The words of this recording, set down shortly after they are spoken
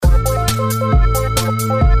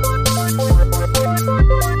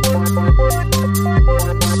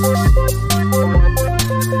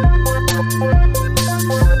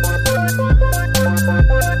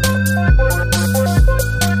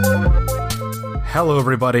Hello,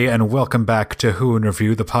 everybody, and welcome back to Who in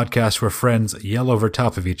Review, the podcast where friends yell over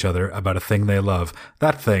top of each other about a thing they love.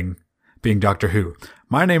 That thing being Doctor Who.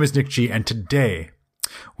 My name is Nick G, and today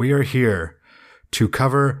we are here to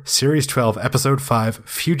cover Series 12, Episode 5,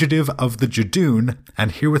 Fugitive of the Judoon,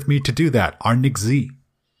 and here with me to do that are Nick Z.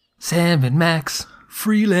 Sam and Max,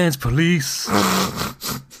 freelance police.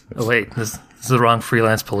 Oh, wait, this is the wrong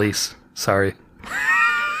freelance police. Sorry.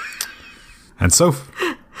 And Soph.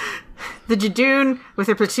 The Judoon with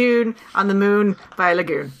a platoon on the moon by a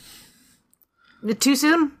lagoon. Too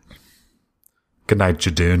soon? Good night,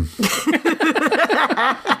 Judoon.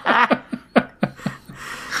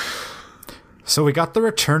 So we got the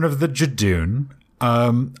return of the Judoon.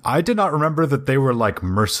 I did not remember that they were like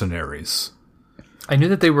mercenaries. I knew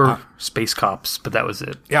that they were space cops, but that was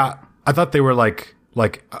it. Yeah, I thought they were like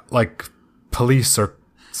police or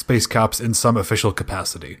space cops in some official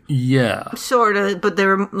capacity. Yeah. Sort of, but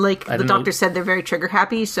they're like, the doctor said they're very trigger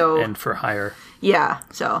happy, so... And for hire. Yeah,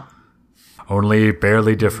 so... Only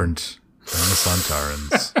barely different than the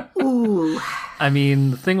Sontarans. Ooh. I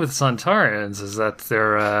mean, the thing with Sontarans is that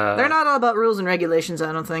they're not all about rules and regulations,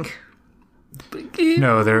 I don't think.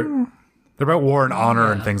 No, they're about war and honor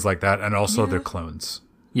and things like that, and also they're clones.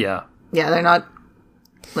 Yeah. Yeah, they're not,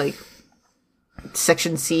 like,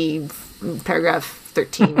 Section C, paragraph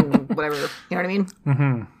 13, whatever. You know what I mean?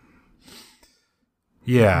 Mm-hmm.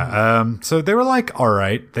 Yeah, so they were like, all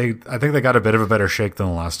right. I think they got a bit of a better shake than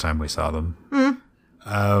the last time we saw them.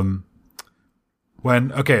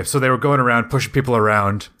 So they were going around, pushing people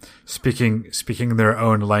around, speaking their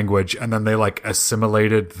own language, and then they, like,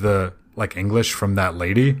 assimilated the, like, English from that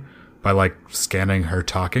lady by, like, scanning her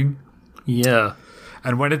talking. Yeah.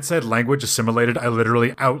 And when it said language assimilated, I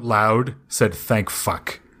literally out loud said, thank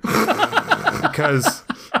fuck. Because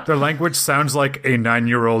their language sounds like a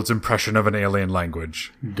 9-year-old's impression of an alien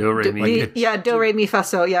language. Do, re, mi. Do, re, mi, fa,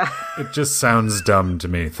 so, yeah. It just sounds dumb to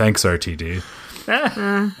me. Thanks, RTD.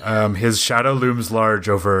 His shadow looms large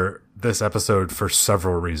over this episode for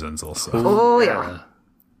several reasons also. Oh, yeah.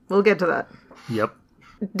 We'll get to that. Yep.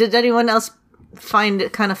 Did anyone else find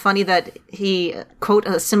it kind of funny that he, quote,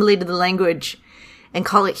 assimilated the language and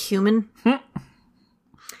call it human?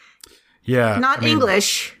 Yeah. Not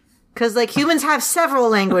English, because, like, humans have several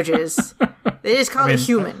languages. They just call it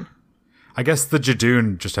human. I guess the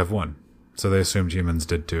Judoon just have one, so they assumed humans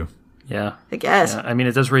did too. Yeah. I guess. Yeah. I mean,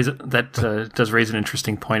 it does raise an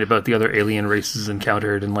interesting point about the other alien races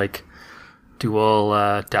encountered, and, like, do all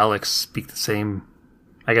Daleks speak the same?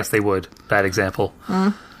 I guess they would. Bad example.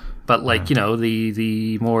 But, like, you know,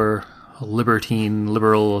 the more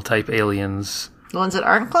liberal type aliens. The ones that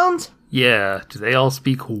aren't clones? Yeah. Do they all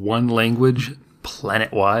speak one language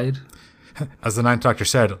planet-wide? As the Ninth Doctor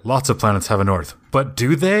said, lots of planets have a north. But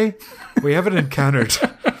do they? We haven't encountered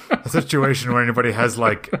a situation where anybody has,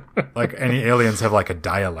 like any aliens have, like, a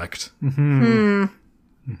dialect. You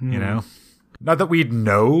know? Not that we'd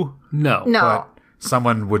know. No. But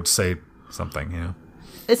someone would say something, you know?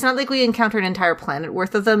 It's not like we encounter an entire planet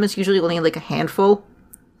worth of them. It's usually only, like, a handful.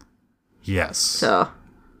 Yes. So...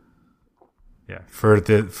 Yeah, for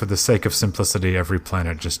the sake of simplicity, every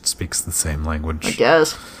planet just speaks the same language. I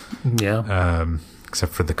guess. Yeah.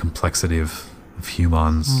 Except for the complexity of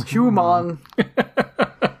humans. Human.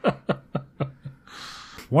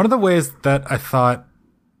 One of the ways that I thought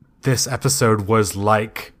this episode was,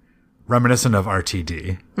 like, reminiscent of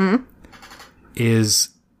RTD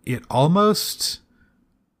is it almost...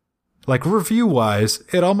 Like, review-wise,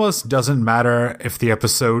 it almost doesn't matter if the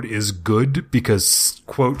episode is good because,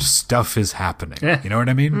 quote, stuff is happening. You know what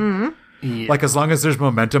I mean? Yeah. Like, as long as there's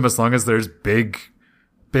momentum, as long as there's big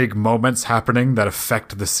moments happening that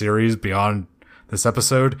affect the series beyond this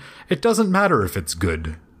episode, it doesn't matter if it's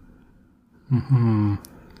good.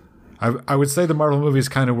 I would say the Marvel movies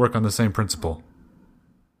kind of work on the same principle.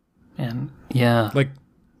 And, yeah. Like,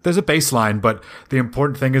 there's a baseline, but the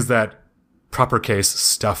important thing is that proper case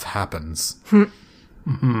stuff happens.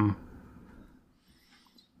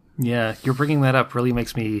 Yeah, you're bringing that up really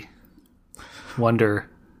makes me wonder,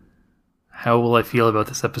 how will I feel about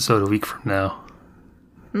this episode a week from now?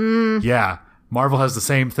 Yeah, Marvel has the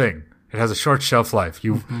same thing. It has a short shelf life.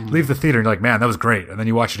 You leave the theater and you're like, man, that was great. And then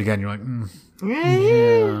you watch it again, you're like,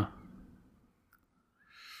 Yeah.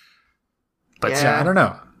 But yeah, I don't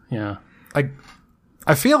know. Yeah.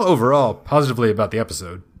 I feel overall positively about the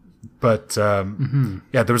episode. But,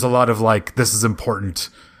 yeah, there was a lot of, like, this is important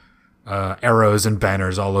arrows and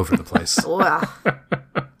banners all over the place. Wow.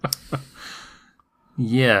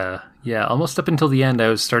 Yeah. Almost up until the end, I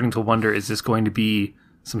was starting to wonder, is this going to be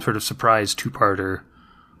some sort of surprise two-parter?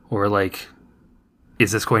 Or, like,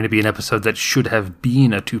 is this going to be an episode that should have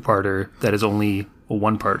been a 2-parter that is only a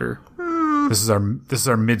 1-parter? This is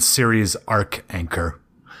our mid-series arc anchor.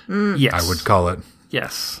 Yes. I would call it.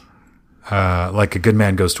 Yes. Like A Good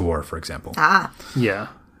Man Goes to War, for example. Yeah.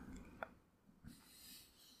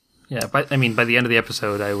 Yeah, but I mean, by the end of the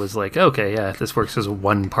episode, I was like, okay, yeah, this works as a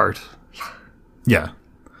 1-part. Yeah.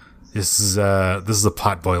 This is a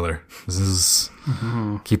pot boiler. This is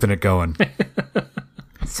keeping it going.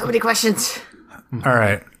 So many questions. All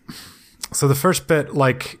right. So the first bit,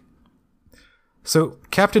 so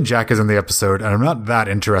Captain Jack is in the episode, and I'm not that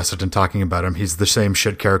interested in talking about him. He's the same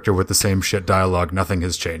shit character with the same shit dialogue. Nothing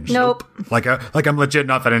has changed. Nope. I'm legit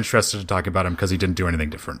not that interested in talking about him because he didn't do anything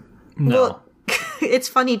different. No. Well, it's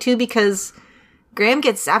funny too because Graham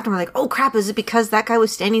gets zapped and we're like, oh crap, is it because that guy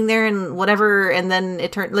was standing there and whatever? And then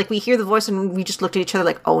it turned, we hear the voice and we just looked at each other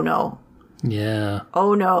like, oh no. Yeah.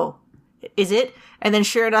 Oh no. Is it? And then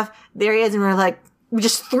sure enough, there he is and we're like, we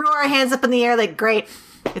just threw our hands up in the air like, great,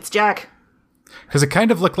 it's Jack. Because it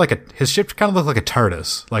kind of looked like his ship kind of looked like a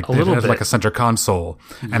TARDIS. Like it had like a center console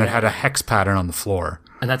and it had a hex pattern on the floor.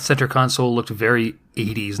 And that center console looked very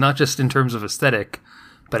 80s, not just in terms of aesthetic,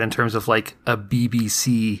 but in terms of like a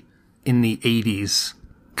BBC in the 80s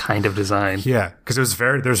kind of design. Yeah, because there's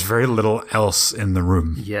very little else in the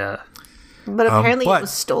room. Yeah. But apparently it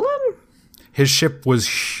was stolen? His ship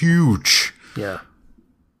was huge. Yeah.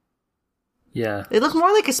 Yeah. It looked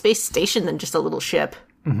more like a space station than just a little ship.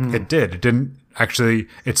 Mm-hmm. It did. It didn't actually.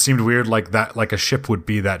 It seemed weird, like that, like a ship would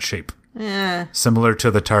be that shape, similar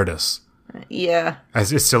to the TARDIS. Yeah,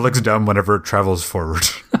 as it still looks dumb whenever it travels forward.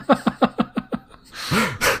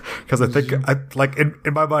 Because I think,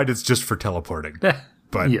 in my mind, it's just for teleporting,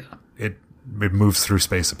 but it moves through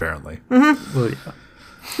space apparently. Mm-hmm. Well, yeah.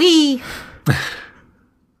 Whee!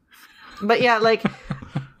 But yeah,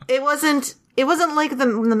 it wasn't like the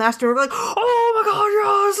Master. We're like, oh my god,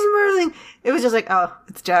 yeah, this is amazing. It was just like, oh,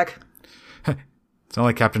 it's Jack. It's not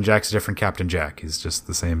like Captain Jack's a different Captain Jack. He's just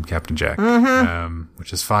the same Captain Jack,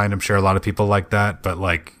 which is fine. I'm sure a lot of people like that, but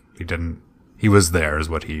he was there is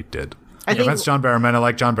what he did. I think that's John Barrowman. I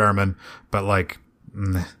like John Barrowman, but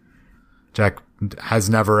Jack has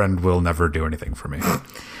never and will never do anything for me.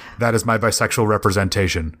 That is my bisexual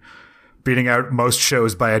representation. Beating out most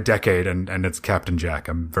shows by a decade, and it's Captain Jack.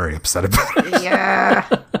 I'm very upset about it. Yeah.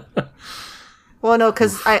 Well, no,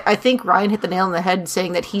 because I think Ryan hit the nail on the head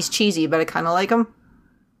saying that he's cheesy, but I kind of like him.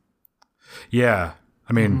 Yeah.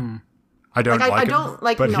 I mean, I don't like him. I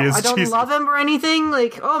don't love him or anything.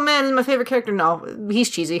 Like, oh man, he's my favorite character. No, he's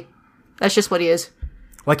cheesy. That's just what he is.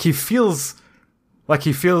 He feels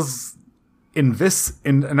in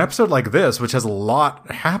an episode like this, which has a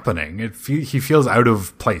lot happening, he feels out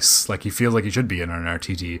of place. He feels like he should be in an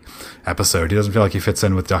RTD episode. He doesn't feel like he fits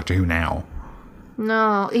in with Doctor Who now.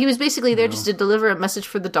 No, he was basically there just to deliver a message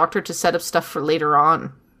for the Doctor to set up stuff for later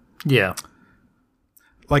on. Yeah.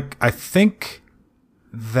 I think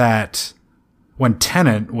that when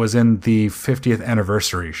Tennant was in the 50th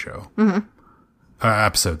anniversary show,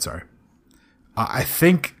 episode, sorry, I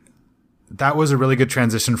think that was a really good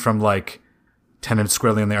transition from Tennant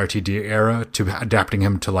squarely in the RTD era to adapting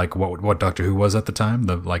him to what Doctor Who was at the time,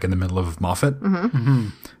 in the middle of Moffat. Mm-hmm. Mm-hmm.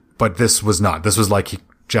 But this was not. This was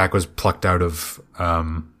Jack was plucked out of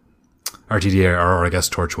RTD era, or I guess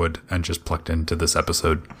Torchwood, and just plucked into this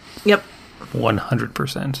episode. Yep.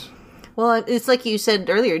 100%. Well, it's like you said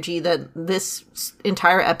earlier, G, that this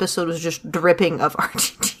entire episode was just dripping of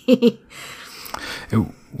RTD. It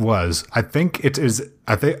was. I think it is.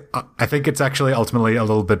 I think it's actually ultimately a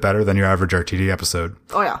little bit better than your average RTD episode.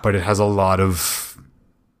 Oh yeah. But it has a lot of,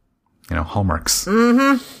 hallmarks.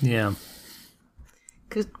 Mm-hmm. Yeah.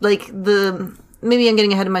 Because maybe I'm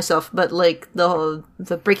getting ahead of myself, but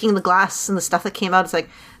the breaking the glass and the stuff that came out, it's like,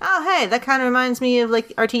 oh hey, that kind of reminds me of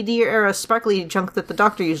RTD era sparkly junk that the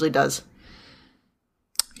Doctor usually does.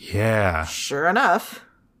 Yeah. Sure enough.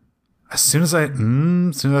 As soon as I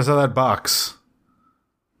saw that box,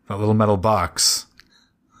 that little metal box,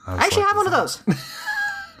 I actually have one of those.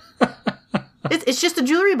 It's just a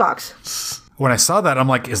jewelry box. When I saw that, I'm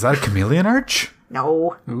like, is that a chameleon arch?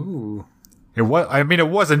 No. Ooh. It was. I mean, it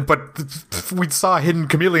wasn't, but we saw a hidden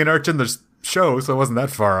chameleon arch in the show, so it wasn't that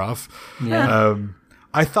far off. Yeah.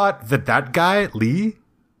 I thought that guy, Lee,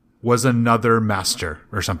 was another master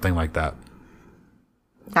or something like that.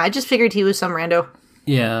 I just figured he was some rando.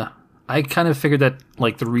 Yeah. I kind of figured that,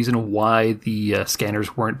 the reason why the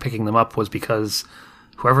scanners weren't picking them up was because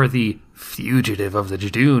whoever the fugitive of the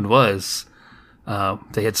Judoon was,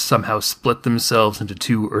 they had somehow split themselves into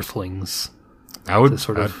two Earthlings. That would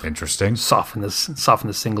sort of interesting. Soften the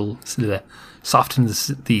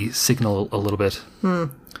signal a little bit. The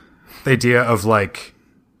idea of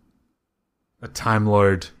a Time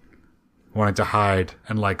Lord wanting to hide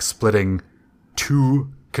and like splitting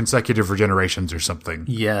 2 consecutive regenerations or something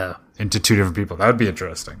Yeah. into 2 different people. That would be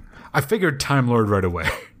interesting. I figured Time Lord right away.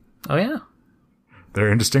 Oh, yeah.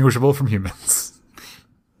 They're indistinguishable from humans.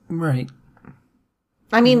 Right.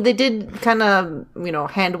 I mean, they did kind of,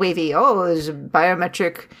 hand wavy. Oh, there's a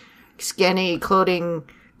biometric scanning,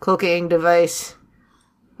 cloaking device,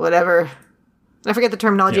 whatever. I forget the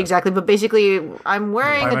terminology exactly, but basically, I'm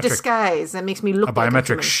wearing a disguise that makes me look A like biometric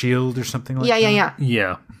human. shield or something like Yeah, that. yeah.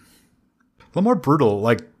 Yeah. A little more brutal.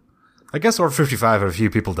 Like, I guess over 55, a few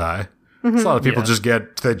people die. So a lot of people just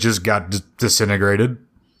got disintegrated.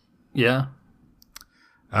 Yeah.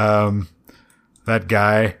 That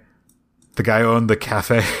guy, the guy who owned the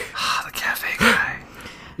cafe. Ah, the cafe guy.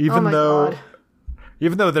 Even my though, God.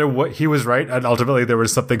 even though he was right, and ultimately there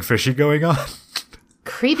was something fishy going on,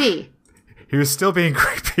 Creepy. he was still being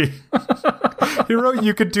creepy. He wrote,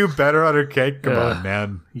 "You could do better on her cake." Come on,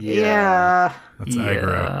 man. Yeah. That's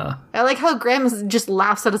aggro. I like how Graham just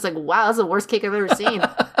laughs at us like, wow, that's the worst cake I've ever seen.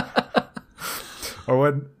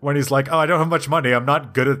 Or when he's like, "Oh, I don't have much money. I'm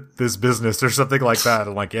not good at this business," or something like that.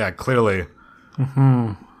 I'm like, yeah, clearly.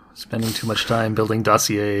 Spending too much time building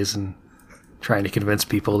dossiers and trying to convince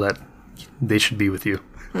people that they should be with you.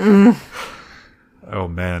 Oh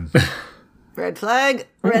man, Red flag,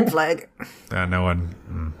 red flag. no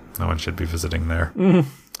one should be visiting there.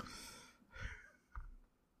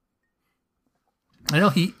 I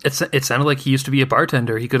know it sounded like he used to be a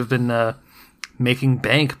bartender. He could have been making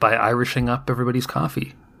bank by Irishing up everybody's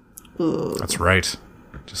coffee. Ooh. That's right.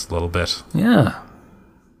 Just a little bit. Yeah.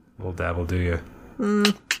 A little dab will do you.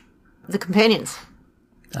 The companions.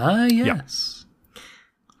 Ah, yes.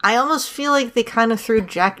 I almost feel like they kind of threw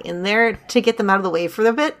Jack in there to get them out of the way for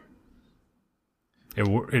a bit. It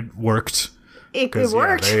worked. It 'Cause,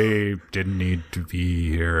 worked. they didn't need to be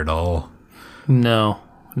here at all. No,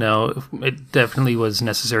 it definitely was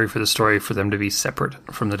necessary for the story for them to be separate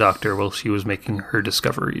from the Doctor while she was making her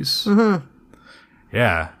discoveries. Mm-hmm.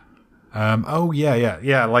 Yeah.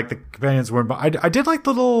 Yeah. Like the companions weren't. I did like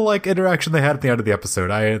the little like interaction they had at the end of the episode.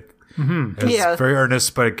 It was very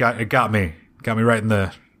earnest, but it got me right in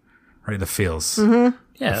the feels. Mm-hmm.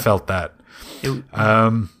 Yeah. I felt that.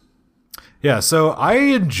 Yeah. So I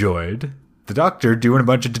enjoyed the Doctor doing a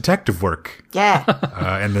bunch of detective work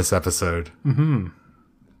Yeah. in this episode. Mm-hmm.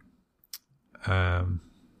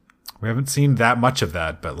 We haven't seen that much of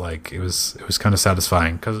that, but like it was kind of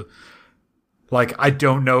satisfying because. Like, I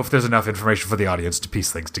don't know if there's enough information for the audience to piece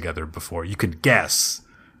things together before. You could guess,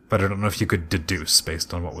 but I don't know if you could deduce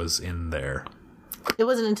based on what was in there. It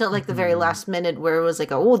wasn't until like the very last minute where it was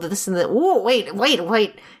like, oh, this and that. Oh, wait,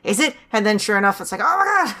 is it? And then sure enough, it's like, oh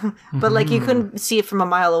my God. But like you couldn't see it from a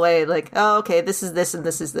mile away. Like, oh, okay, this is this and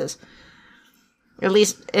this is this. At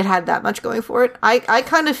least it had that much going for it. I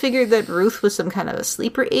kind of figured that Ruth was some kind of a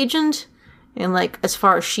sleeper agent. And, like, as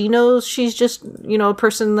far as she knows, she's just, a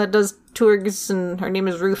person that does tours, and her name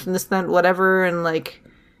is Ruth, and this, that, whatever, and, like,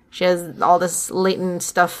 she has all this latent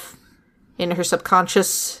stuff in her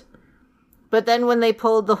subconscious. But then when they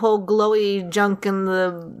pulled the whole glowy junk and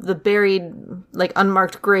the buried, like,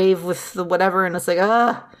 unmarked grave with the whatever, and it's like,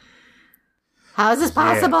 how is this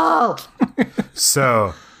possible? Yeah.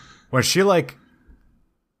 So, when she, like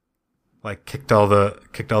kicked all the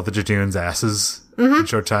Jadoon's asses in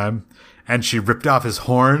short time, and she ripped off his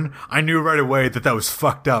horn, I knew right away that was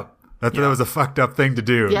fucked up. That was a fucked up thing to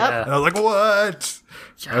do. Yep. And I was like, what?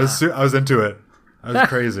 Yeah. I was into it. I was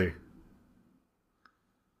crazy.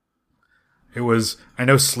 I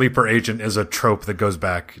know sleeper agent is a trope that goes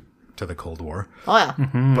back to the Cold War. Oh, yeah.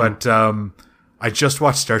 Mm-hmm. But I just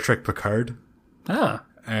watched Star Trek Picard. Ah.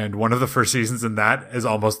 And one of the first seasons in that is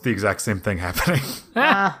almost the exact same thing happening.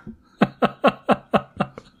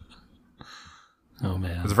 Oh,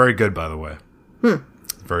 man. It's very good, by the way.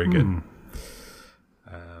 Very good.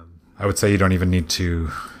 I would say you don't even need to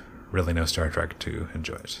really know Star Trek to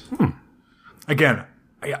enjoy it. Again,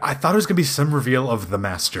 I thought it was going to be some reveal of the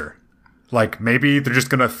Master. Like, maybe they're just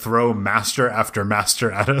going to throw Master after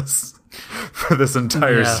Master at us for this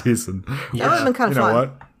entire season. That would have been kind of You know fun.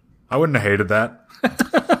 what? I wouldn't have hated that.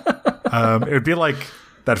 It would be like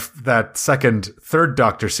that third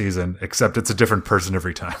Doctor season, except it's a different person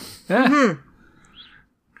every time.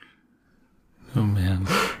 Oh, man.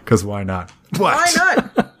 Because why not? What? Why not?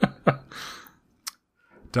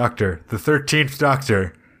 Doctor, the 13th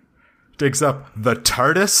Doctor, digs up the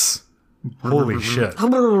TARDIS? Holy shit.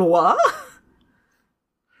 What?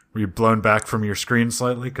 Were you blown back from your screen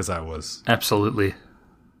slightly? Because I was. Absolutely.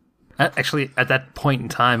 Actually, at that point in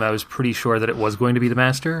time, I was pretty sure that it was going to be the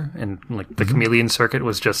Master, and like the chameleon circuit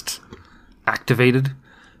was just activated.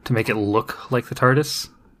 to make it look like the TARDIS.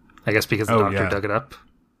 I guess because the Doctor yeah. dug it up.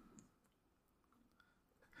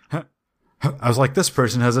 I was like, this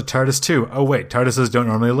person has a TARDIS too. Oh wait, TARDISes don't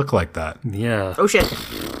normally look like that. Yeah. Oh shit.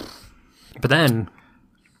 But then,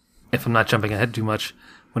 if I'm not jumping ahead too much,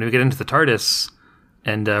 when we get into the TARDIS,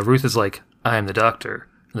 and Ruth is like, I am the Doctor.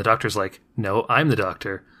 And the Doctor's like, no, I'm the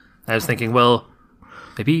Doctor. And I was thinking, well,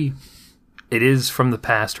 maybe it is from the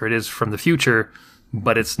past or it is from the future,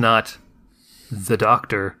 but it's not the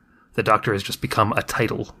Doctor. The Doctor has just become a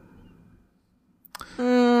title.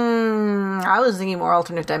 I was thinking more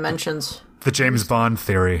alternate dimensions. The James Bond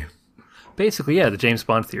theory. Basically, yeah, the James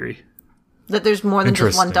Bond theory. That there's more than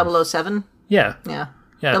just one Interesting. 007. Yeah. Yeah.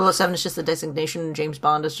 Yeah. 007 is just a designation, and James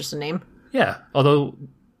Bond is just a name. Yeah. Although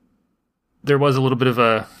there was a little bit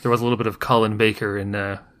of Colin Baker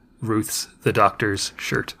in Ruth's the Doctor's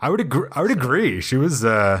shirt. I would agree. She was in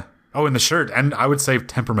the shirt, and I would say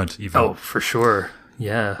temperament even. Oh, for sure.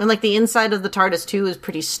 Yeah. And like the inside of the TARDIS too is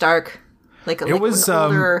pretty stark. Like an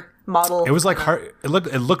older model. It was like it looked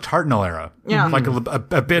Hartnell era. Yeah. Like a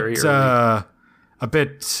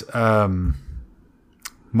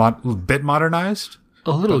bit modernized.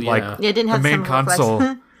 A little, like, yeah. Yeah, it didn't have the main some reflex. console.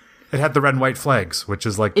 It had the red and white flags, which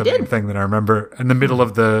is like the main thing that I remember in the middle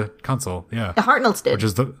of the console. Yeah, The Hartnell's did. which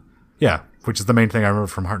is the main thing I remember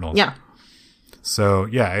from Hartnell. Yeah. So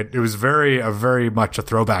yeah, it was very much a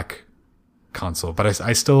throwback console, but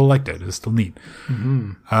I still liked it. It was still neat.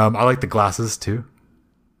 Mm-hmm. I like the glasses too.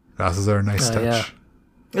 Glasses are a nice touch.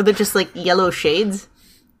 Yeah. Are they just like yellow shades?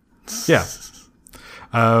 Yeah.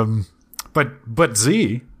 But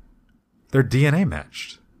Z, they're DNA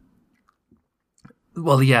matched.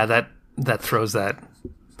 Well, yeah, that throws that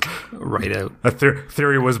right out. A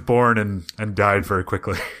theory was born and died very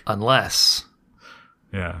quickly. Unless,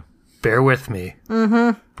 Yeah. bear with me,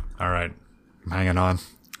 All right. I'm hanging on.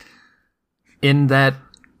 in that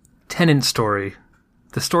Tennant story,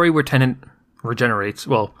 the story where Tennant regenerates,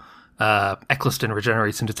 Eccleston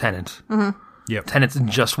regenerates into Tennant. Yep. Tennant's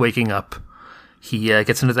just waking up. He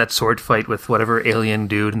gets into that sword fight with whatever alien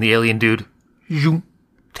dude, and the alien dude zoom,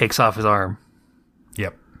 takes off his arm.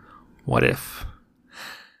 Yep. What if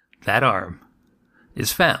that arm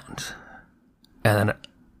is found, and then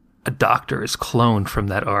a Doctor is cloned from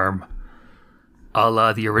that arm, a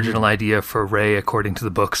la the original idea for Rey, according to the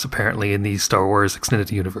books, apparently in the Star Wars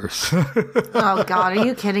Extended Universe. Oh god, are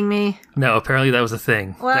you kidding me? No, apparently that was a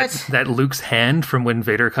thing. What? That Luke's hand from when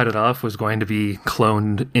Vader cut it off was going to be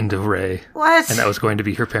cloned into Rey, What? and that was going to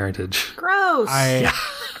be her parentage. Gross.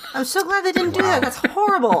 I'm so glad they didn't do that. That's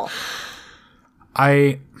horrible.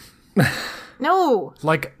 No.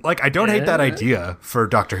 Like I don't hate that idea for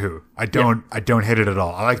Doctor Who. I don't hate it at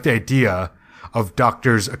all. I like the idea of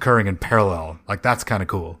doctors occurring in parallel. Like that's kind of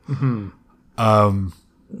cool. Mm-hmm.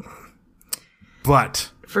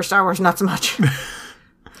 But For Star Wars, not so much.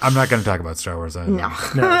 I'm not going to talk about Star Wars. No.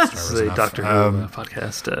 No, this is a enough. Doctor Who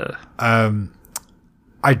podcast.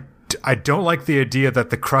 I don't like the idea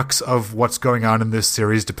that the crux of what's going on in this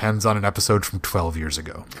series depends on an episode from 12 years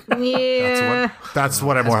ago. Yeah. That's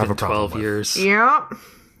what I more have a Been problem 12 with. years. Yeah.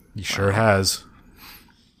 He sure has.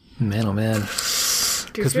 Man, oh man.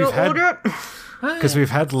 Because we've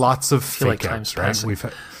had lots of feel like fake time's outs, right? passing.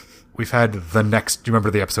 We've had the next. Do you remember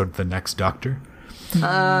the episode The Next Doctor?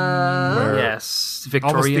 Where Yes. almost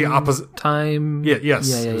Victorian the opposite. time. Yeah, yes.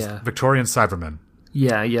 Yeah, it was yeah. Victorian Cybermen.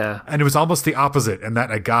 Yeah. And it was almost the opposite in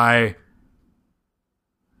that a guy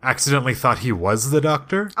accidentally thought he was the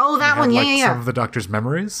Doctor. Oh, that He had, one. Yeah, like, yeah. Some of the Doctor's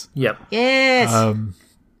memories. Yep. Yes.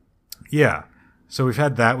 Yeah. So we've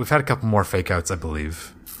had that. We've had a couple more fake outs, I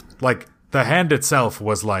believe. Like, the hand itself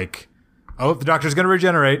was like, oh, the Doctor's going to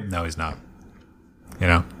regenerate. No, he's not. You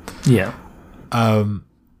know? Yeah.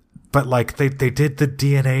 But, like, they did the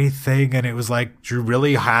DNA thing, and it was like, Drew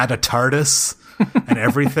really had a TARDIS and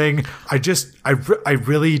everything. I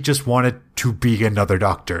really just wanted to be another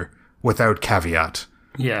Doctor without caveat.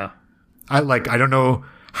 Yeah. I don't know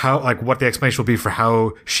how, like, what the explanation will be for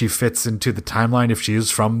how she fits into the timeline if she is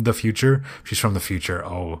from the future. If she's from the future.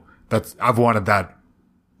 Oh, I've wanted that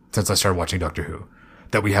since I started watching Doctor Who.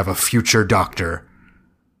 That we have a future Doctor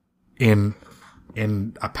in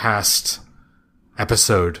a past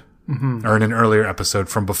episode, or in an earlier episode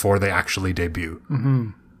from before they actually debut.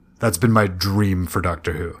 Mm-hmm. That's been my dream for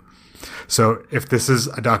Doctor Who. So if this is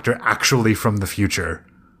a Doctor actually from the future,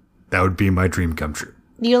 that would be my dream come true.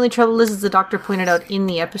 The only trouble is the Doctor pointed out in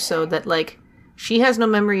the episode that, like, she has no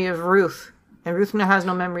memory of Ruth, and Ruth now has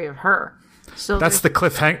no memory of her. So That's the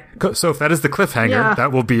cliffhanger. So if that is the cliffhanger, Yeah.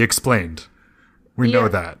 that will be explained. We know Yeah.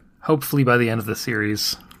 that. Hopefully by the end of the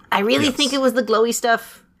series. I really think it was the glowy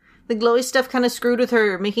stuff. the glowy stuff kind of screwed with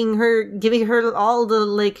her, giving her all the,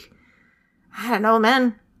 like, I don't know,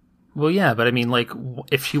 man. Well, yeah, but I mean, like,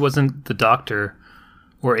 if she wasn't the Doctor,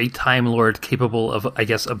 or a Time Lord capable of, I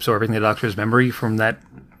guess, absorbing the Doctor's memory from that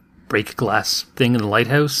break glass thing in the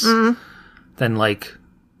lighthouse, then, like,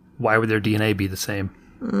 why would their DNA be the same?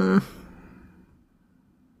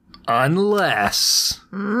 Unless...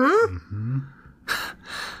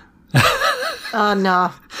 Oh,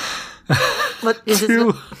 no. What is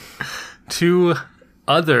this? Two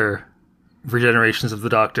other regenerations of the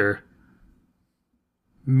Doctor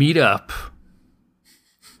meet up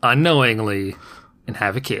unknowingly and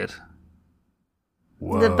have a kid.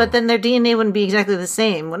 Whoa. But then their DNA wouldn't be exactly the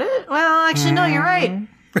same, would it? Well, actually, no, you're right. No,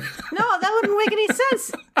 that wouldn't make any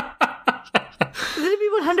sense. It'd be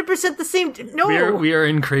 100% the same. No. We are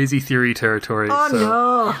in crazy theory territory. Oh, so.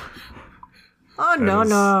 no. Oh, no,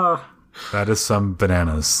 no. That is some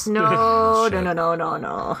bananas. No, Shit. no. On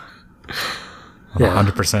a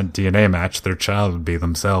 100% DNA match, their child would be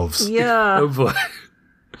themselves. Yeah. Oh, boy.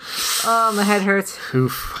 Oh, my head hurts.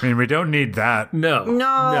 Oof. I mean, we don't need that. No.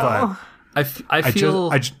 No. But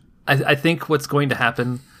I think what's going to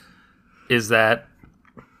happen is that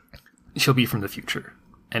she'll be from the future.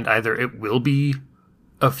 And either it will be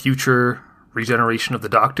a future regeneration of the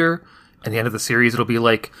Doctor, and the end of the series it'll be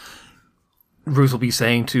like Ruth will be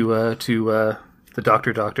saying to the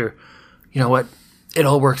Doctor, you know what? It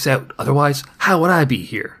all works out. Otherwise, how would I be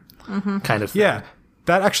here? Kind of thing. Yeah,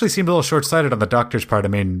 that actually seemed a little short-sighted on the Doctor's part. I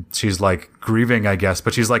mean, she's like grieving, I guess,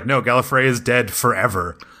 but she's like, no, Gallifrey is dead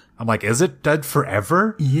forever. I'm like, is it dead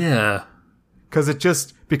forever? Yeah. Because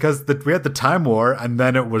we had the Time War and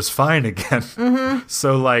then it was fine again.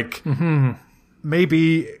 So like,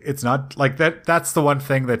 maybe it's not like that. That's the one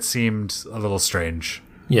thing that seemed a little strange.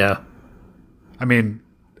 Yeah. I mean,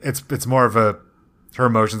 it's more of her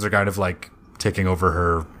emotions are kind of like taking over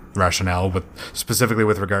her rationale specifically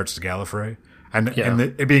with regards to Gallifrey and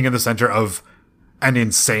it being in the center of an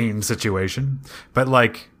insane situation. But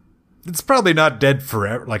like, it's probably not dead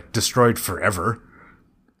forever, like destroyed forever.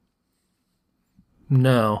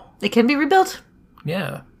 No. It can be rebuilt.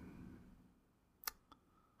 Yeah.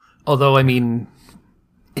 Although, I mean,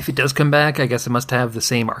 if it does come back, I guess it must have the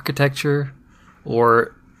same architecture.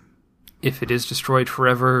 Or if it is destroyed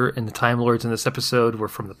forever and the Time Lords in this episode were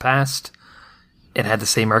from the past, it had the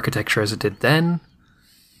same architecture as it did then.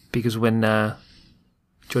 Because when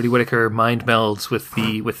Jodie Whittaker mind melds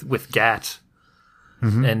with Gat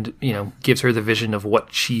and, you know, gives her the vision of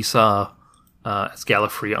what she saw as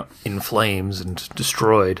Gallifrey in flames and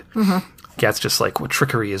destroyed, Gat's just like, what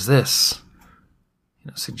trickery is this?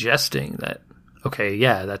 You know, suggesting that, okay,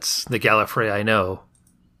 yeah, that's the Gallifrey I know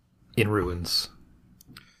in ruins.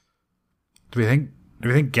 Do we think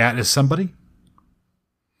Gat is somebody?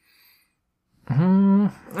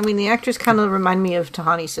 I mean, the actors kind of remind me of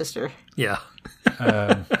Tahani's sister. Yeah.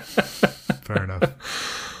 Fair enough.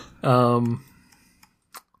 I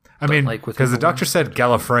mean, like with because the the Doctor said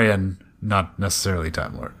Gallifreyan, not necessarily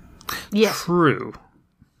Time Lord. Yes. True.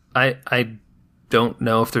 I don't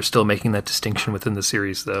know if they're still making that distinction within the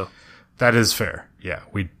series, though. That is fair. Yeah,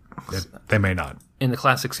 they may not. In the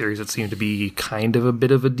classic series, it seemed to be kind of a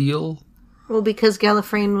bit of a deal. Well, because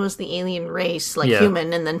Gallifreyan was the alien race, like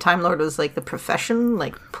human, and then Time Lord was like the profession,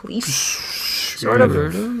 like police. Sort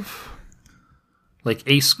of. Like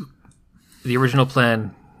Ace, the original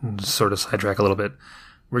plan, sort of sidetrack a little bit.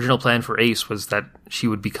 Original plan for Ace was that she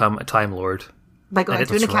would become a Time Lord. By going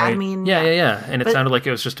to an academy. And, Yeah. And it sounded like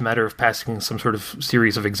it was just a matter of passing some sort of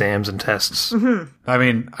series of exams and tests. I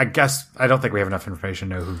mean, I don't think we have enough information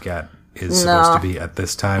to know who Gat is supposed to be at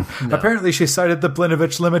this time. No. Apparently, she cited the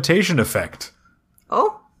Blinovich limitation effect.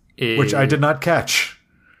 Oh? Which I did not catch.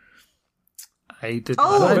 I did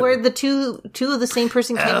not. Where the two of the same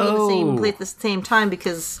person can't be in the same place at the same time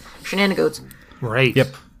because shenanigans. Right.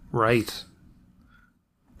 Yep. Right.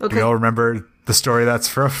 Okay. Do you all remember the story that's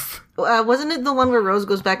from? Wasn't it the one where Rose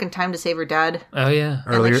goes back in time to save her dad? Oh, yeah.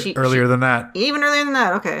 Earlier than that. Even earlier than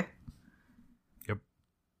that, okay. Yep.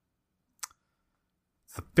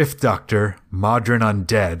 The Fifth Doctor, Modern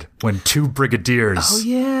Undead, when two brigadiers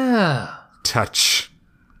touch.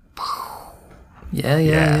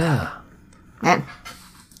 Yeah. Man.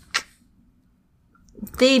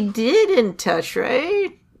 They didn't touch,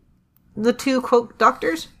 right? The two, quote,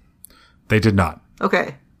 doctors? They did not.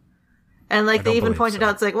 Okay. And, like, they even pointed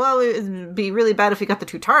out, it's like, well, it would be really bad if we got the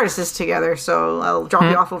two TARDISes together, so I'll drop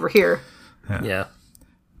you off over here. Yeah.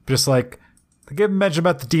 Just like, they gave a mention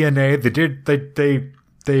about the DNA.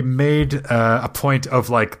 They made a point of,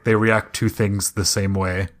 like, they react to things the same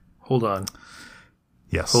way. Hold on.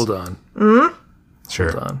 Yes. Hold on. Mm-hmm.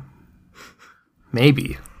 Sure. Hold on.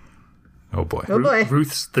 Maybe. Oh boy. Oh boy.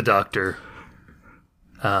 Ruth's the doctor.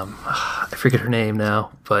 I forget her name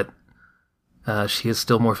now, but she is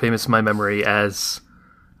still more famous in my memory as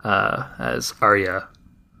Arya.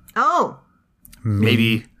 Oh.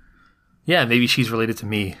 Maybe she's related to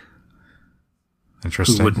me.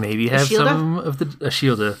 Interesting. Who would maybe have Ashilda? some of the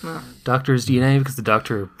Ashilda doctor's DNA because the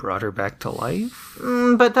doctor brought her back to life.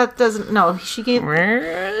 But that doesn't. No, she gave.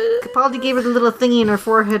 Capaldi gave her the little thingy in her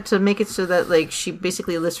forehead to make it so that like she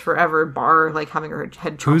basically lives forever, bar like having her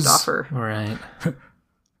head chopped off her. All right.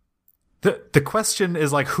 The question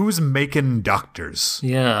is like, who's making doctors?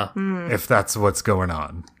 Yeah. If that's what's going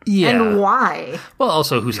on. Yeah. And why? Well,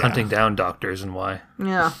 also, who's hunting down doctors and why?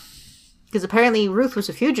 Yeah. Because apparently Ruth was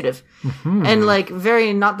a fugitive. And, like,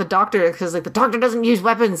 very not the doctor, because, like, the doctor doesn't use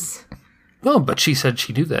weapons. Well, but she said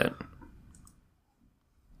she knew that.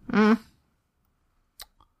 Kind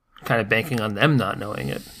of banking on them not knowing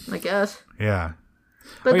it. I guess. Yeah.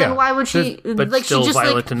 But Oh, then yeah. why would she, But like, still she just,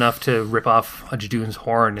 violent like, enough to rip off a Jadoon's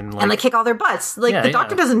horn and, like... and, like, kick all their butts. Like, Yeah, the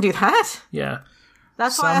doctor yeah. doesn't do that. yeah.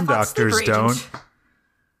 That's why I Some thought doctors Sleeper Agent.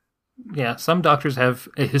 don't. Yeah, some doctors have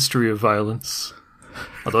a history of violence.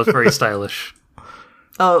 Although it's very stylish.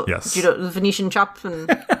 Oh, Yes. judo, the Venetian chop and...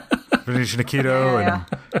 Venetia Nikito Yeah.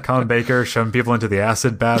 and Colin Baker shoving people into the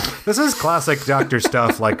acid bath. This is classic doctor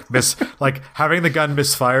stuff, like having the gun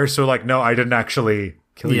misfire, so like, no, I didn't actually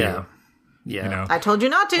kill Yeah. you. Yeah. You know? I told you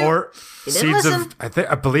not to. Or You didn't seeds listen. of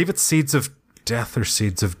I believe it's seeds of death or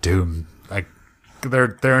seeds of doom. Like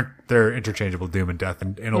they're interchangeable, doom and death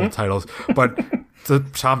in old titles. But the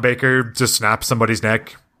Tom Baker just snaps somebody's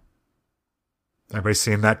neck. Everybody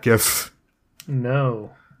seen that gif?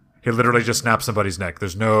 No. He literally just snaps somebody's neck.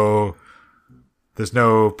 There's no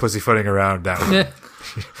pussyfooting around that one.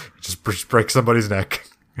 He just breaks somebody's neck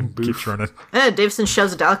and keeps running. Davison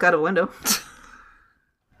shoves a Dalek out a window.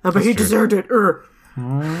 Oh, but he deserved it.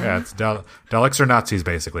 Yeah, it's Daleks are Nazis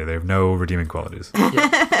basically. They have no redeeming qualities.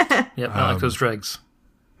 Yep, I like those dregs.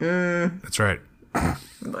 That's right.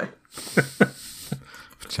 Boy.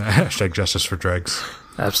 Hashtag justice for dregs.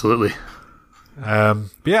 Absolutely. But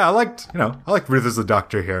yeah, I liked Ruth as the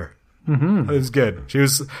doctor here. Mm-hmm. It was good. She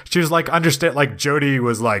was like understand, like Jodie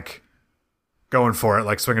was like going for it,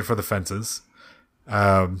 like swinging for the fences.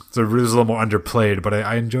 So Ruth was a little more underplayed, but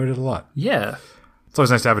I enjoyed it a lot. Yeah. It's always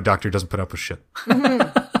nice to have a doctor who doesn't put up with shit.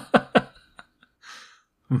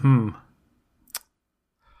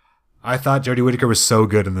 I thought Jodie Whittaker was so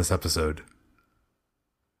good in this episode.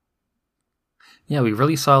 Yeah, we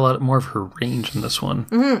really saw a lot more of her range in this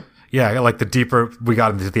one. Yeah, like the deeper we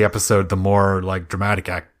got into the episode, the more like dramatic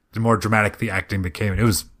the acting became. It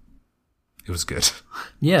was good.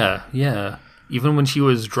 Yeah, yeah. Even when she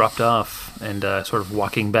was dropped off and sort of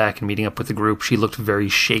walking back and meeting up with the group, she looked very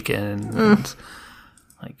shaken. And,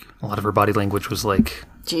 like, a lot of her body language was like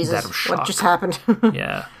Jesus, that of shock. what just happened?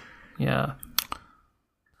 Yeah, yeah.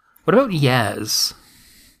 What about Yaz?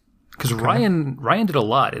 Because Ryan did a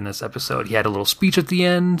lot in this episode. He had a little speech at the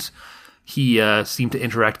end. He seemed to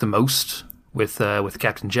interact the most with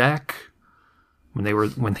Captain Jack when they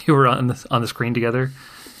were on the screen together.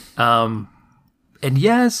 And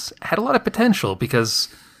Yaz had a lot of potential because,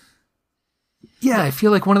 yeah, I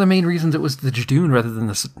feel like one of the main reasons it was the Jadoon rather than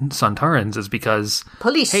the Sontarans is because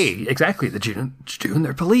Police. Hey, exactly, the Jadoon,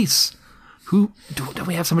 they're police. Who don't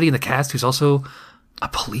we have somebody in the cast who's also a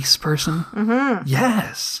police person? Mm-hmm.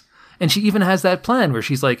 Yes, and she even has that plan where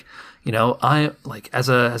she's like, you know, I like as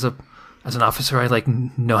an officer, I like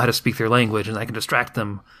know how to speak their language and I can distract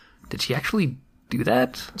them. Did she actually do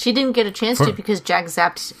that? She didn't get a chance to because Jack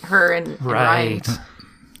zapped her and Right. Ryan.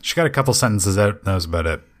 She got a couple sentences out. That was about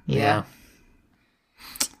it. Yeah.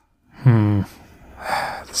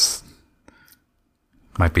 This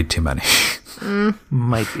might be too many.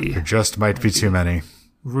 Might be. Just might be too many.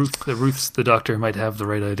 Ruth's the doctor might have the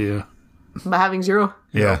right idea. By having zero.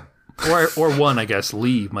 Yeah. Or one, I guess.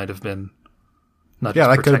 Lee might have been not Yeah,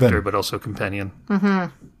 just that could have protector, been. but also companion.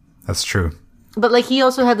 That's true. But, like, he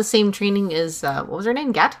also had the same training as, what was her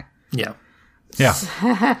name? Gat? Yeah. Yeah.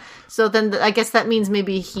 So then I guess that means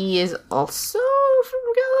maybe he is also from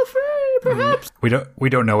Gallifrey, perhaps? We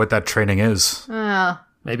don't know what that training is.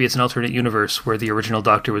 Maybe it's an alternate universe where the original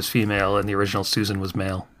Doctor was female and the original Susan was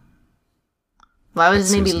male. Why was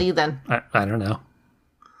his name be Susan. Lee then? I don't know.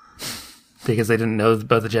 Because they didn't know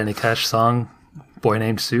about the Johnny Cash song, Boy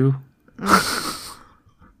Named Sue.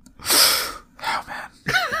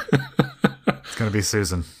 It's gonna be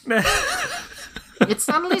Susan. It's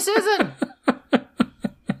suddenly Susan!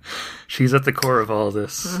 She's at the core of all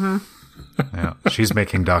this. Yeah. She's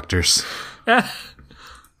making doctors.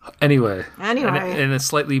 Anyway. Anyway. In a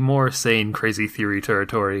slightly more sane crazy theory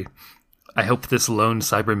territory, I hope this lone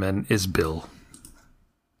Cyberman is Bill.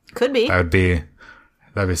 Could be. That'd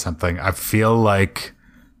be something. I feel like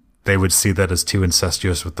they would see that as too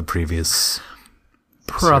incestuous with the previous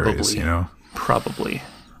Probably. series, you know? Probably.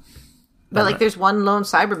 But like, there's one lone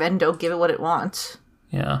Cyberman. Don't give it what it wants.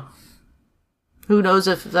 Yeah. Who knows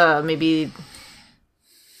if maybe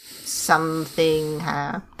something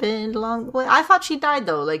happened along the way. I thought she died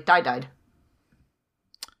though. Like, died.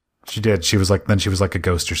 She did. She was like a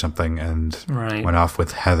ghost or something and Right. went off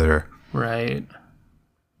with Heather. Right.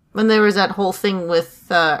 When there was that whole thing with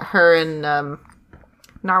her and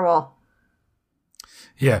Narwhal.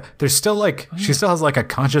 Yeah, there's still like she still has like a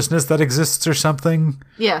consciousness that exists or something,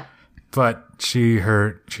 Yeah. but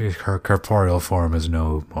her corporeal form is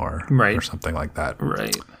no more, Right. or something like that.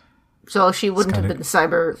 Right. So she wouldn't have been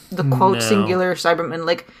the quote No. singular Cyberman.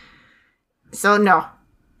 Like, so no,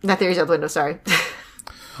 that theory's out the window. Sorry.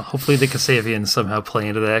 Hopefully the Kasavians somehow play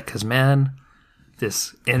into that, because, man,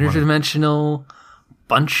 this interdimensional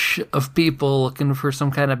bunch of people looking for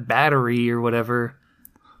some kind of battery or whatever,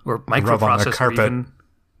 or microprocessor. Rub on the carpet. Even.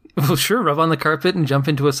 Well, sure, rub on the carpet and jump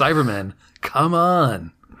into a Cyberman. Come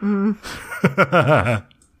on.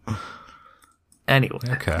 Anyway,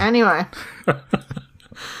 Okay. Anyway,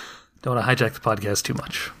 don't want to hijack the podcast too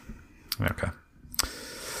much. Okay.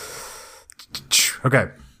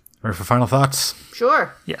 Okay. Ready for final thoughts?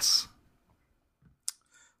 sure. Yes.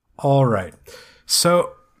 All right.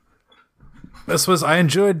 So I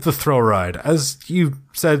enjoyed the thrill ride. As you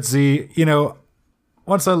said, Z, you know,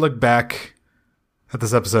 once I look back at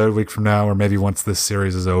this episode a week from now, or maybe once this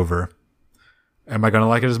series is over, am I going to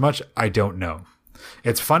like it as much? I don't know.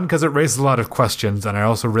 It's fun because it raises a lot of questions, and I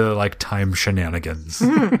also really like time shenanigans.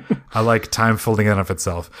 I like time folding in of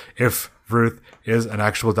itself. If Ruth is an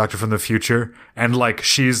actual doctor from the future, and like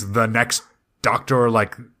she's the next doctor, or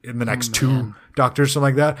like in the next two doctors,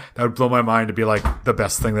 something like that, that would blow my mind to be like the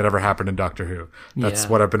best thing that ever happened in Doctor Who. That's Yeah.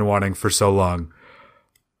 what I've been wanting for so long.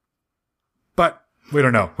 But we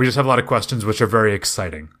don't know. We just have a lot of questions, which are very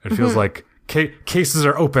exciting. It feels like cases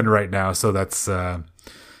are open right now, so that's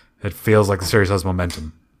it feels like the series has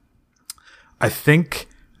momentum. I think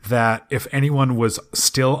that if anyone was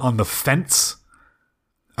still on the fence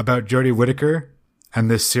about Jodie Whittaker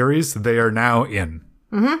and this series, they are now in.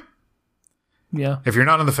 Yeah. If you're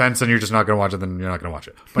not on the fence and you're just not going to watch it, then you're not going to watch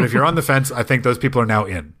it. But if you're on the fence, I think those people are now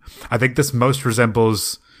in. I think this most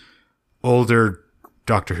resembles older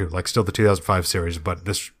Doctor Who, like still the 2005 series, but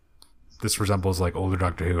this resembles like older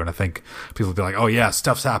Doctor Who. And I think people will be like, oh yeah,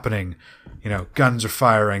 stuff's happening. You know, guns are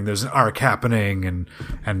firing. There's an arc happening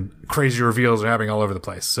and crazy reveals are happening all over the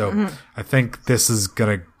place. So I think this is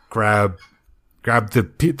going to grab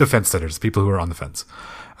the fence sitters, people who are on the fence.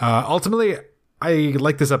 Ultimately, I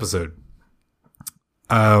like this episode.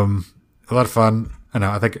 A lot of fun. I know.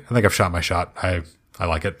 I think I've shot my shot. I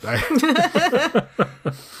like it.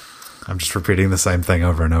 I'm just repeating the same thing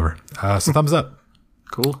over and over. So thumbs up.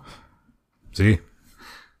 Cool. Z.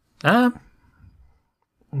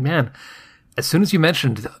 Man, as soon as you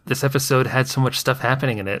mentioned this episode had so much stuff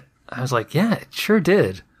happening in it, I was like, yeah, it sure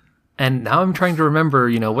did. And now I'm trying to remember,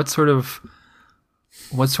 you know, what sort of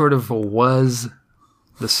was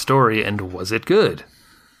the story, and was it good?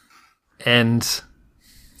 And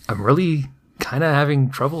I'm really kind of having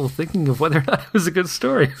trouble thinking of whether or not it was a good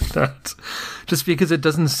story or not. Just because it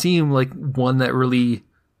doesn't seem like one that really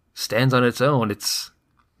stands on its own.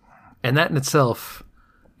 And that in itself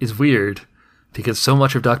is weird, because so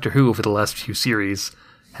much of Doctor Who over the last few series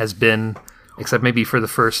has been, except maybe for the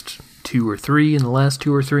first 2 or 3 and the last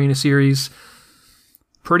 2 or 3 in a series,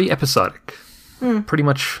 pretty episodic. Pretty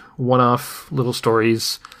much one-off little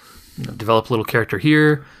stories. You know, develop a little character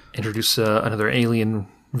here, introduce another alien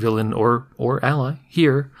villain or ally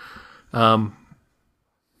here. But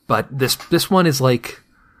this one is like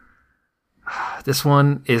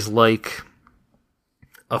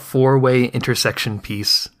a 4-way intersection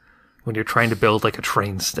piece when you're trying to build like a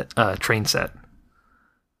train set.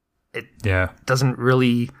 Yeah. Doesn't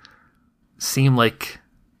really seem like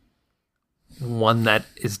one that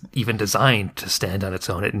is even designed to stand on its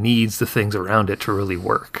own. It needs the things around it to really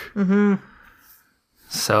work. Mm-hmm.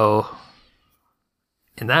 So,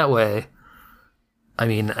 in that way, I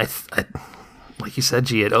mean, I like you said,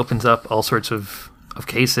 G, it opens up all sorts of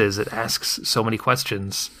cases. It asks so many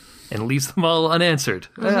questions and leaves them all unanswered.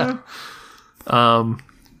 Mm-hmm. Yeah.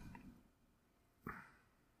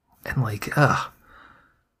 And like,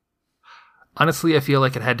 honestly, I feel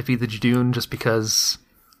like it had to be the Judoon, just because,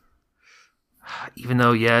 even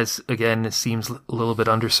though, yes, again, it seems a little bit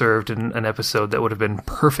underserved in an episode that would have been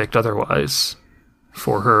perfect otherwise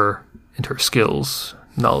for her and her skills,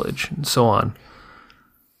 knowledge, and so on.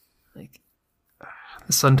 Like,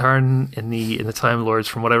 Suntarn and the Time Lords,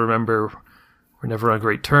 from what I remember, were never on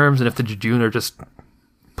great terms, and if the Jejune are just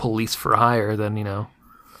police for hire, then,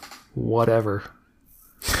 whatever.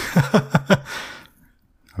 I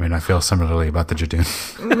mean, I feel similarly about the Jejune.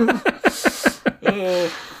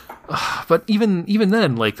 But even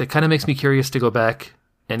then, that kind of makes me curious to go back,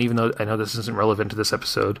 and even though I know this isn't relevant to this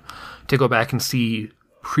episode, to go back and see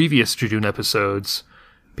previous Jejune episodes,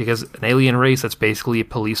 because an alien race that's basically a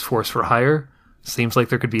police force for hire seems like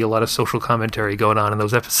there could be a lot of social commentary going on in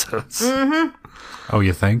those episodes. Mm-hmm. Oh,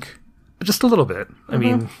 you think? Just a little bit. I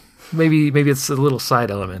mean, maybe it's a little side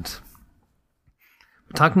element.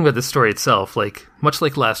 But talking about this story itself, much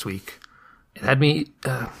like last week, it had me...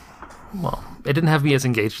 it didn't have me as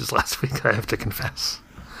engaged as last week, I have to confess.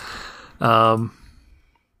 And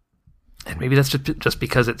maybe that's just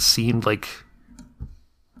because it seemed like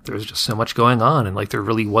there was just so much going on, and there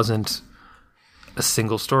really wasn't a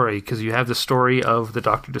single story, because you have the story of the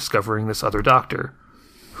Doctor discovering this other Doctor,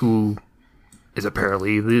 who is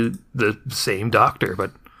apparently the same Doctor,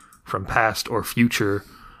 but from past or future,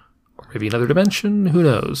 or maybe another dimension, who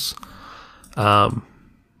knows?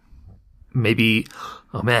 Maybe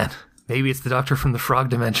it's the Doctor from the Frog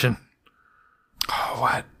dimension. Oh,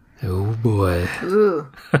 what? Oh boy.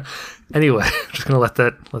 Ooh. Anyway, I'm just gonna let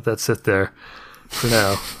that sit there for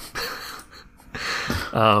now.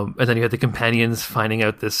 And then you had the companions finding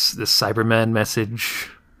out this Cyberman message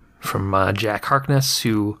from Jack Harkness,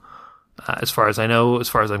 who, as far as I know, as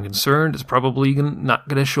far as I'm concerned, is probably not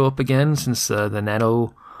going to show up again since the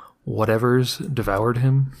nano whatevers devoured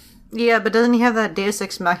him. Yeah, but doesn't he have that Deus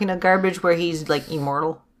Ex Machina garbage where he's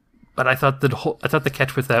immortal? But I thought the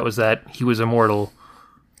catch with that was that he was immortal,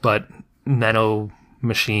 but nano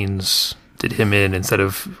machines did him in instead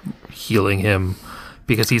of healing him,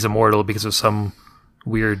 because he's immortal because of some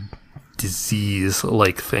weird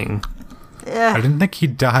disease-like thing. Yeah. I didn't think he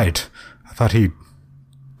died. I thought he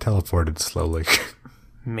teleported slowly.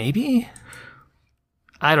 Maybe?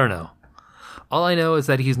 I don't know. All I know is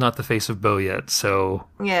that he's not the face of Bo yet, so...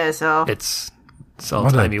 Yeah, so... It's all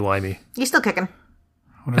timey-wimey. He's still kicking.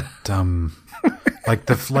 What a dumb...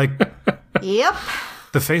 Yep.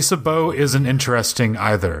 The face of Bo isn't interesting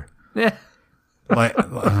either. Yeah. Don't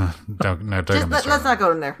get me Let's started. not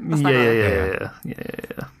go in there.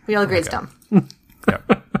 Yeah. We all agree it's dumb. Yeah.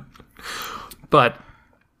 But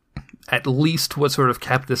at least what sort of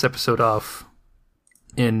capped this episode off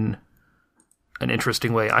in an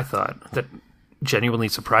interesting way, I thought, that genuinely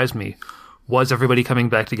surprised me, was everybody coming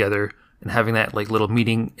back together and having that little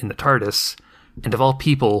meeting in the TARDIS, and of all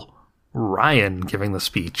people, Ryan giving the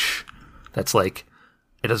speech. That's it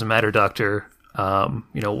doesn't matter, Doctor.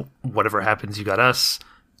 Whatever happens, you got us.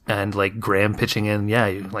 And Graham pitching in,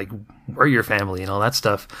 we're your family and all that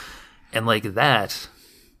stuff. And that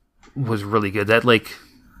was really good. That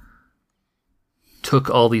took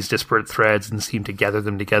all these disparate threads and seemed to gather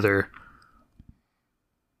them together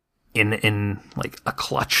in a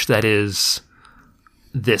clutch that is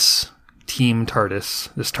this team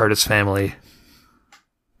TARDIS, this TARDIS family.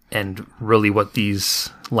 And really what these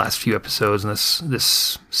last few episodes and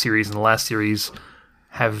this series and the last series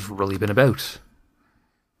have really been about.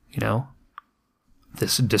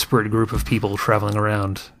 This disparate group of people traveling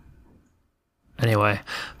around. Anyway,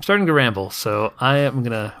 I'm starting to ramble, so I am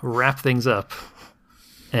going to wrap things up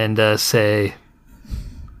and say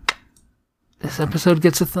this episode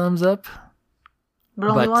gets a thumbs up. But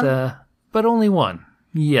only one? But only one.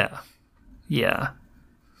 Yeah.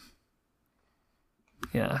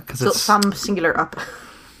 Yeah, because so some singular up.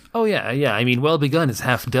 Oh, yeah. I mean, well begun is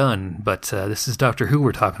half done, but this is Doctor Who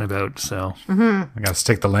we're talking about, so... I gotta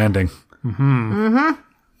stick the landing. All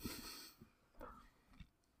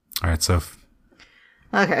right, so...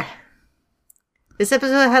 Okay. This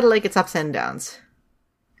episode had, its ups and downs.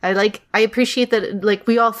 I appreciate that,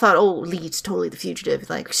 we all thought, oh, Lee's totally the fugitive,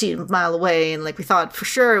 see him a mile away, and, we thought for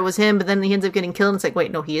sure it was him, but then he ends up getting killed, and it's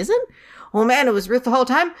wait, no, he isn't? Oh, man, it was Ruth the whole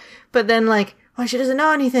time? But then, oh, she doesn't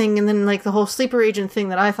know anything, and then, the whole sleeper agent thing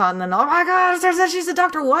that I thought, and then, oh my god, it turns out she's the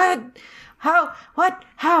Doctor, what? How? What?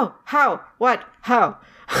 How? What? How?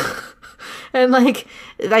 And,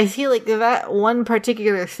 I feel that one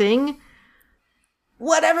particular thing,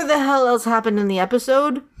 whatever the hell else happened in the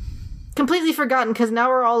episode, completely forgotten, because now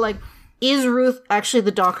we're all is Ruth actually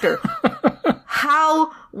the Doctor?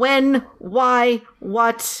 How? When? Why?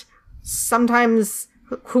 What? Sometimes...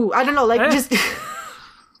 Who? I don't know, just...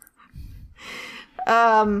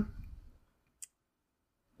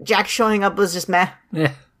 Jack showing up was just meh.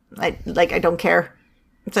 Yeah. I don't care.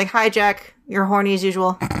 It's hi, Jack. You're horny as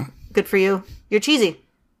usual. Good for you. You're cheesy.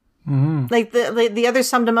 Mm-hmm. The others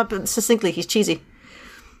summed him up succinctly. He's cheesy.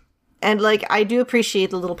 And, like, I do appreciate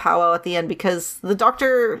the little powwow at the end because the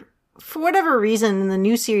Doctor, for whatever reason, in the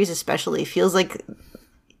new series especially, feels like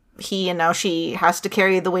he and now she has to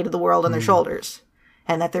carry the weight of the world on their shoulders.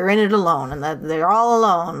 And that they're in it alone, and that they're all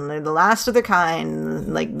alone, they're the last of their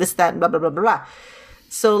kind, like this, that, blah, blah, blah, blah, blah.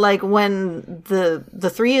 So, like, when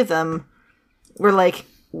the three of them were like,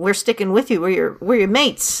 we're sticking with you, we're your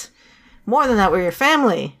mates. More than that, we're your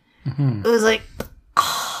family. It was like,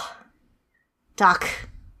 oh, Doc,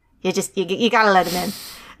 you gotta let him in.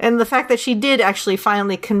 And the fact that she did actually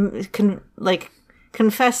finally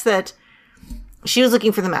confess that she was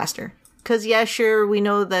looking for the Master. Because, yeah, sure, we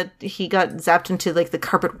know that he got zapped into, like, the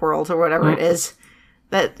carpet world or whatever it is.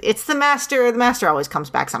 That it's the Master. The Master always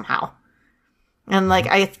comes back somehow. And, like,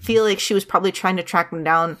 I feel like she was probably trying to track him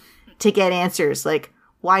down to get answers. Like,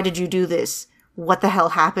 why did you do this? What the hell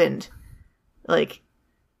happened? Like,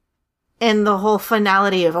 and the whole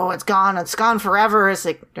finality of, oh, it's gone forever. It's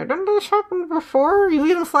like, didn't this happen before? You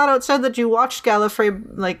even flat out said that you watched Gallifrey,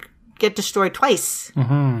 like, get destroyed twice.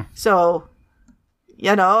 Mm-hmm. So,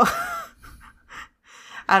 you know...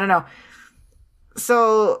 I don't know.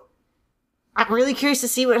 So, I'm really curious to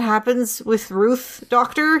see what happens with Ruth,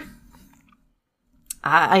 Doctor.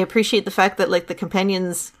 I appreciate the fact that, like, the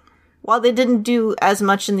companions, while they didn't do as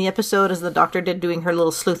much in the episode as the Doctor did doing her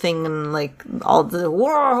little sleuthing and, like, all the,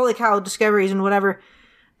 whoa, holy cow, discoveries and whatever,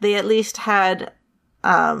 they at least had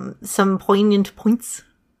some poignant points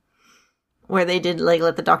where they did, like,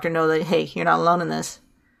 let the Doctor know that, hey, you're not alone in this.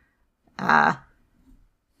 I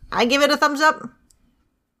give it a thumbs up.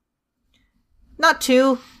 Not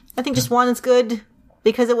 2. I think just 1 is good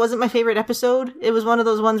because it wasn't my favorite episode. It was one of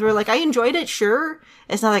those ones where, like, I enjoyed it, sure.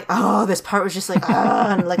 It's not like, oh, this part was just like,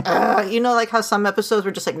 and like, you know, like how some episodes were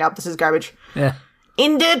just like, nope, this is garbage. Yeah.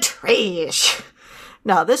 In the trash.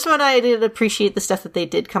 No, this one I did appreciate the stuff that they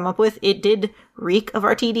did come up with. It did reek of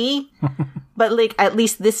RTD, but, like, at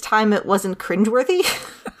least this time it wasn't cringeworthy.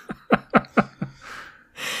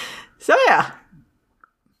 So, yeah.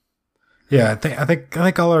 Yeah, I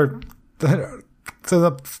think all our... So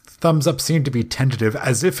the thumbs up seem to be tentative,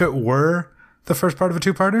 as if it were the first part of a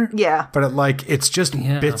two-parter. Yeah. But it's just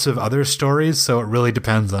bits of other stories, so it really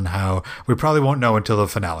depends on how... We probably won't know until the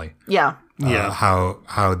finale. Yeah.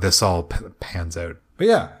 How this all pans out. But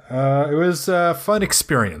yeah, it was a fun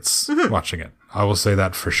experience watching it. I will say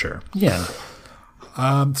that for sure. Yeah.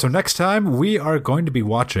 So next time, we are going to be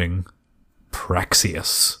watching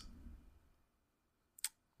Praxeus.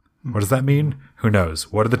 What does that mean? Who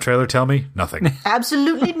knows? What did the trailer tell me? Nothing.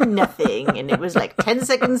 Absolutely nothing. And it was like 10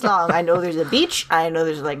 seconds long. I know there's a beach. I know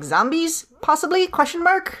there's like zombies, possibly, question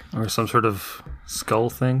mark. Or some sort of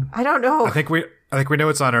skull thing. I don't know. I think we know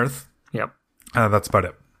it's on Earth. Yep. That's about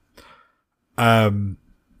it. I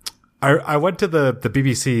went to the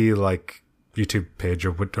BBC like YouTube page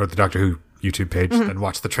or the Doctor Who YouTube page and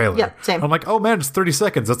watched the trailer. Yeah, same. I'm like, oh man, it's 30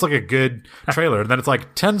 seconds. That's like a good trailer. And then it's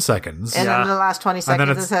like 10 seconds. And then the last 20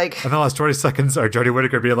 seconds is like... And the last 20 seconds are Jodie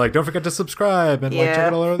Whittaker being like, don't forget to subscribe and like check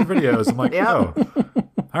out all our other videos. I'm like, oh,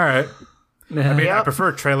 all right. I mean, I prefer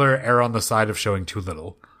a trailer err on the side of showing too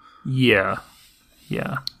little. Yeah.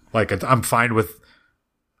 Yeah. Like, I'm fine with...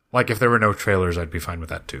 Like, if there were no trailers, I'd be fine with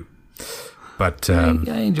that too. But I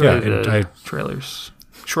enjoyed the trailers.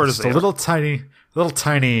 Short as just a little tiny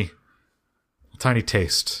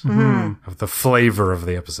taste of the flavor of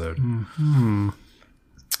the episode. All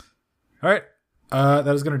right. That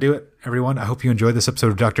is going to do it, everyone. I hope you enjoyed this episode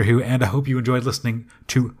of Doctor Who, and I hope you enjoyed listening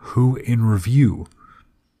to Who in Review.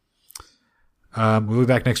 We'll be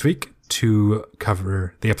back next week to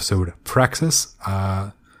cover the episode Praxis.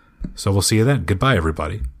 So we'll see you then. Goodbye,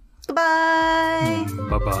 everybody. Goodbye.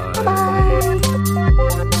 Bye-bye. Bye.